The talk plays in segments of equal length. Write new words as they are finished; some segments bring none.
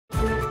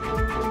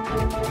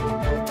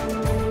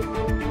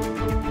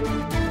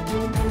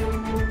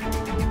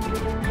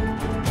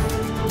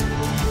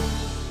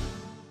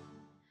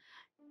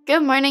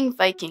Good morning,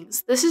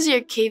 Vikings. This is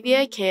your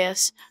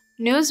KVIKS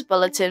News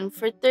Bulletin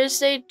for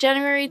Thursday,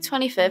 January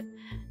 25th,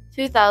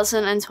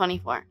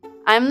 2024.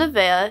 I'm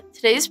Nevaeh.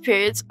 Today's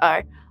periods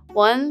are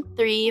 1,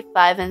 3,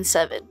 5, and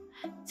 7.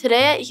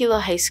 Today at Hilo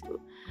High School,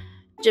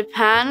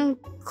 Japan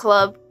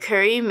Club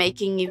Curry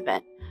Making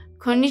Event.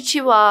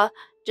 Konnichiwa,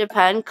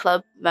 Japan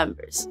Club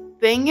members.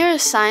 Bring your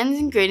assigned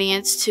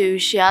ingredients to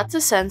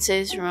Shiata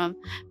Sensei's room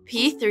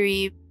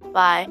P3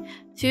 by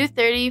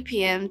 2:30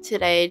 p.m.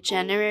 today,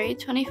 January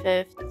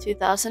 25th,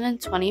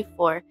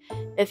 2024.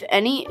 If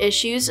any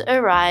issues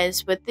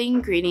arise with the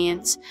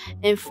ingredients,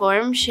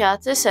 inform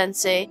Shiata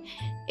Sensei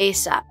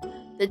ASAP.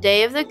 The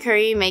day of the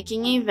curry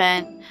making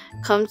event,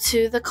 come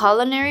to the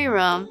culinary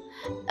room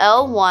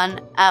L1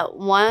 at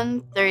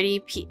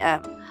 1:30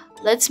 p.m.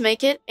 Let's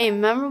make it a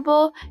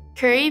memorable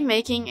curry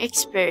making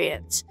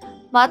experience.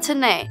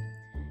 Matinee.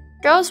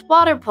 Girls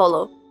water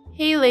polo.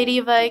 Hey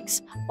Lady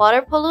Vikes,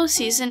 water polo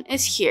season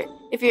is here.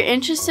 If you're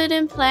interested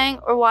in playing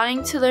or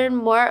wanting to learn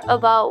more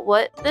about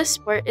what this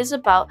sport is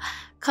about,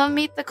 come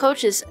meet the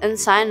coaches and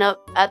sign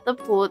up at the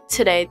pool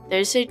today,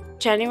 Thursday,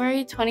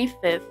 January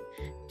 25th,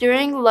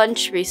 during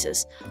lunch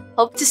recess.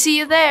 Hope to see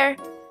you there!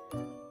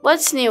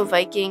 What's new,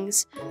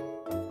 Vikings?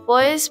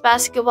 Boys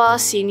Basketball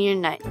Senior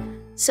Night.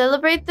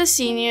 Celebrate the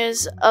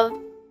seniors of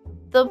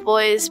the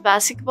boys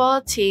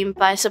basketball team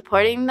by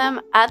supporting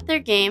them at their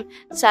game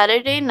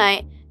Saturday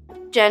night,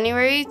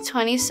 January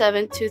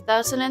 27,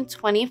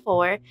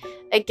 2024,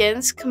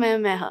 against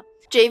Kamehameha.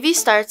 JV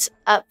starts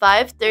at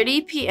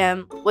 5:30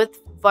 p.m.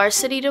 with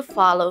varsity to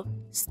follow.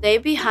 Stay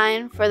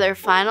behind for their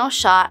final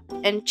shot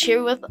and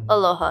cheer with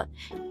Aloha,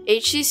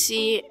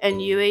 HCC, and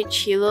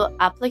Hilo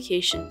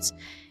applications.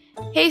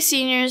 Hey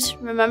seniors,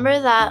 remember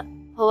that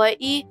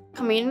Hawaii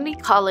Community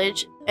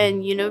College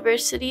and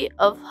University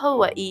of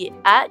Hawaii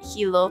at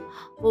Hilo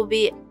will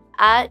be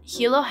at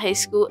Hilo High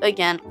School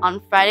again on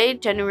Friday,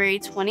 January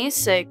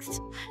 26th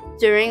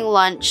during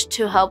lunch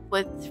to help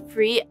with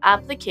free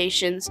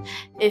applications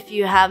if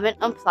you haven't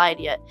applied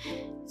yet.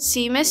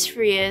 See Ms.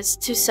 Frias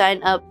to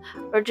sign up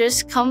or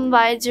just come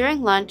by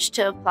during lunch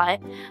to apply.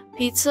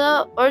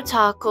 Pizza or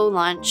taco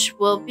lunch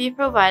will be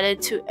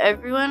provided to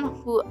everyone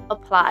who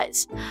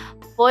applies.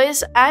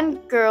 Boys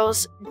and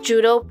girls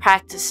judo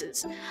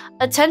practices.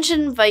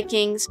 Attention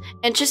Vikings,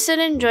 interested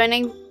in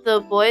joining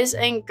the boys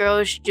and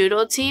girls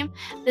judo team?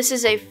 This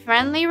is a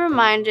friendly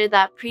reminder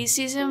that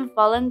preseason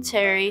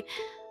voluntary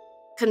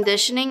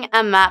conditioning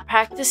and mat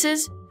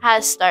practices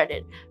has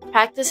started.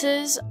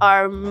 Practices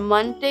are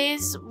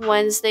Mondays,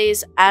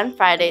 Wednesdays, and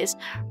Fridays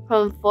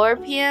from 4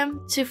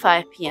 p.m. to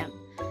 5 p.m.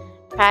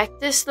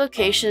 Practice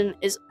location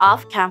is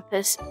off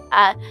campus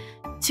at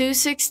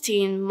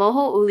 216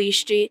 Moho'uli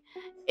Street,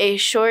 a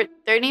short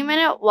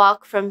 30-minute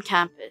walk from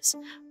campus.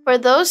 For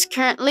those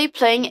currently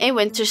playing a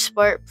winter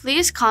sport,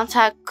 please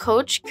contact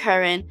Coach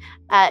Curran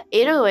at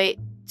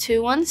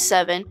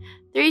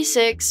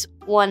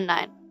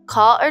 808-217-3619.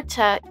 Call or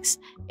text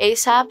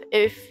ASAP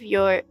if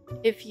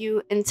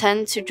you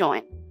intend to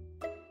join.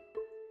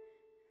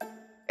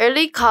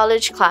 Early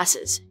college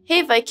classes.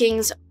 Hey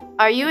Vikings,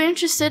 are you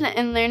interested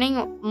in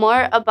learning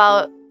more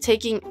about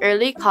taking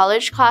early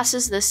college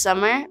classes this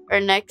summer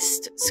or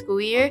next school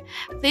year?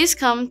 Please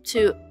come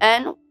to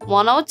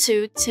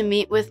N102 to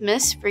meet with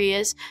Ms.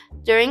 Frias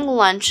during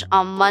lunch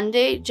on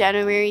Monday,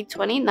 January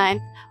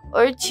 29th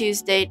or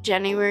Tuesday,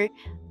 January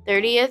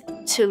 30th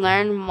to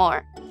learn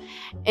more.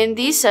 In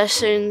these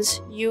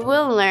sessions, you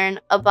will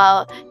learn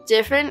about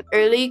different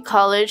early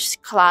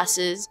college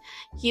classes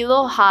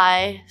Hilo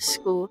High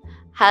School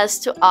has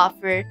to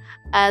offer,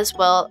 as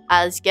well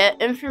as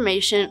get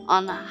information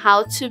on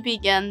how to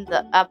begin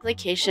the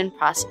application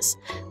process.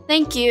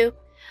 Thank you.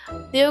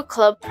 Leo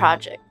Club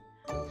Project.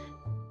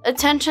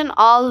 Attention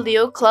all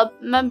Leo Club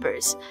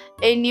members.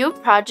 A new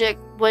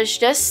project was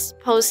just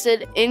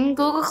posted in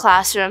Google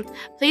Classroom.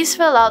 Please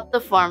fill out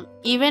the form,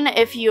 even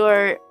if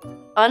you're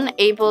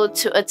unable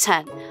to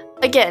attend.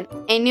 Again,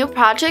 a new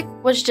project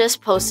was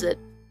just posted.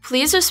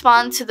 Please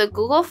respond to the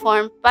Google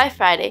form by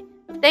Friday.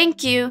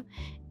 Thank you.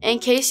 In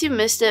case you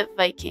missed it,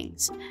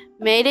 Vikings.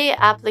 Mayday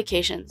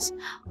applications.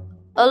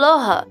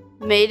 Aloha!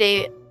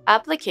 Mayday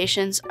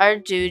applications are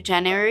due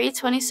January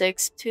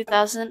 26,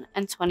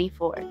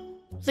 2024.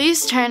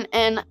 Please turn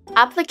in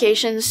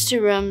applications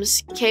to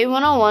rooms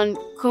K101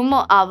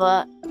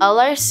 Kumu-Ava,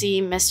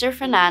 LRC Mr.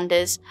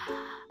 Fernandez,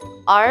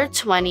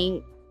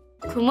 R20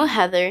 Kumu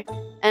Heather,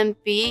 and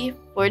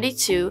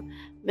B42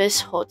 Miss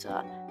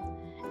Hota.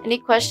 Any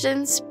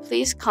questions?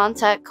 Please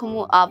contact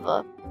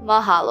Kumu-Ava.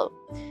 Mahalo.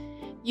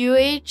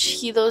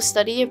 Hilo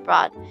Study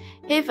Abroad.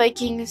 Hey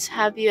Vikings,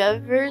 have you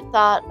ever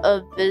thought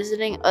of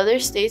visiting other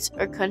states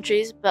or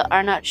countries but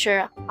are not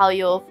sure how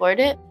you'll afford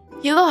it?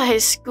 Hilo High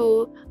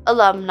School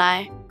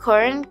alumni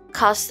Corin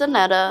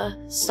Castaneda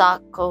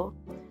Sacco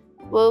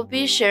will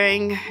be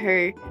sharing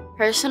her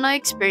personal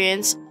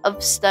experience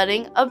of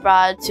studying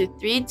abroad to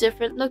 3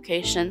 different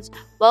locations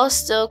while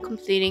still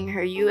completing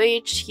her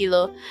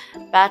Hilo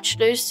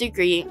bachelor's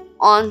degree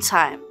on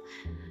time.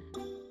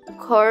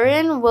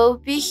 Corin will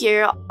be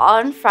here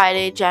on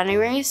Friday,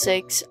 January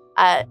 6th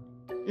at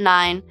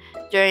 9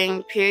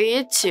 during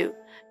period 2.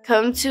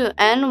 Come to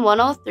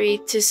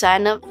N103 to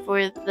sign up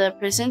for the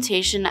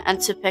presentation and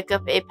to pick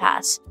up a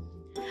pass.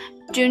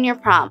 Junior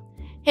Prom.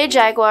 Hey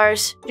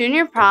Jaguars!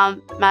 Junior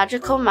Prom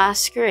Magical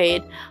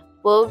Masquerade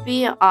will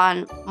be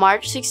on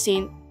March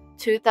 16,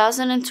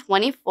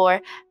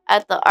 2024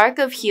 at the Arc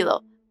of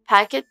Hilo.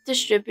 Packet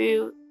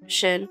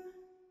distribution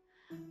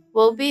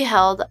will be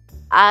held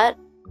at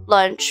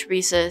lunch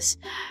recess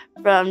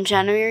from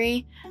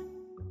January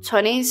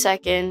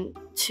 22nd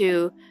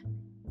to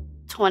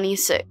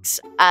 26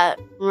 at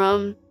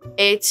room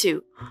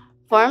A2.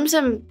 Forms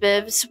and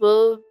bibs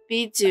will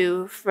be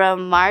due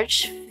from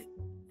March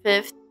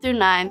 5th through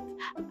 9th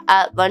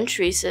at lunch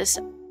recess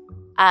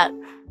at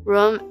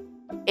room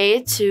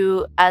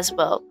A2 as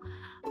well.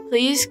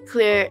 Please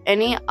clear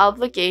any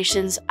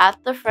obligations at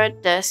the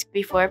front desk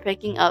before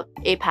picking up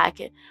a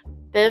packet.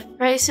 Bib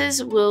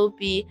prices will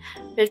be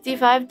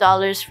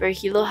 $55 for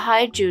Hilo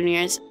High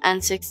juniors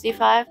and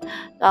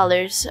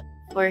 $65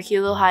 for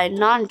Hilo High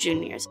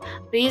non-juniors.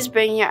 Please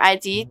bring your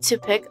ID to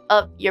pick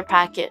up your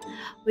packet.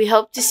 We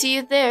hope to see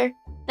you there.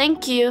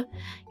 Thank you.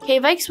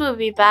 KVIKS will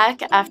be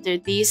back after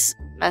these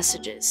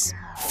messages.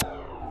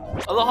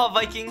 Aloha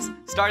Vikings!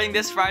 Starting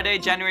this Friday,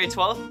 January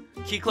 12th,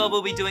 Key Club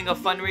will be doing a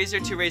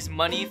fundraiser to raise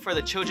money for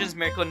the Children's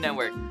Miracle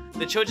Network.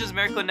 The Children's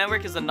Miracle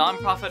Network is a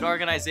non-profit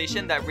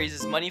organization that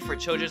raises money for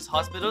children's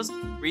hospitals,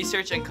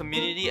 research, and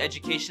community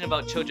education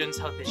about children's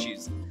health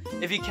issues.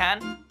 If you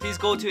can, please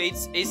go to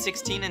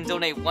A16 and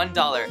donate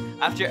 $1.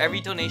 After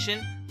every donation,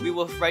 we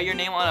will write your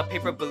name on a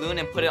paper balloon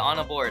and put it on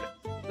a board.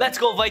 Let's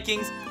go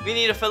Vikings! We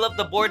need to fill up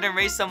the board and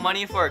raise some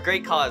money for a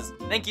great cause.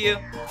 Thank you!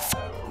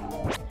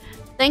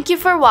 Thank you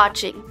for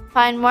watching.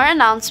 Find more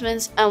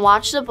announcements and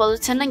watch the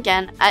bulletin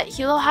again at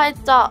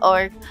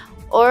hilo-waiakea.org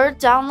or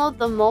download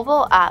the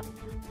mobile app.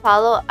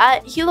 Follow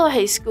at Hilo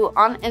High School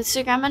on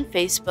Instagram and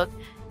Facebook.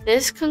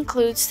 This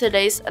concludes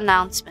today's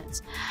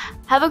announcements.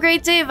 Have a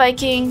great day,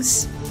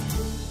 Vikings!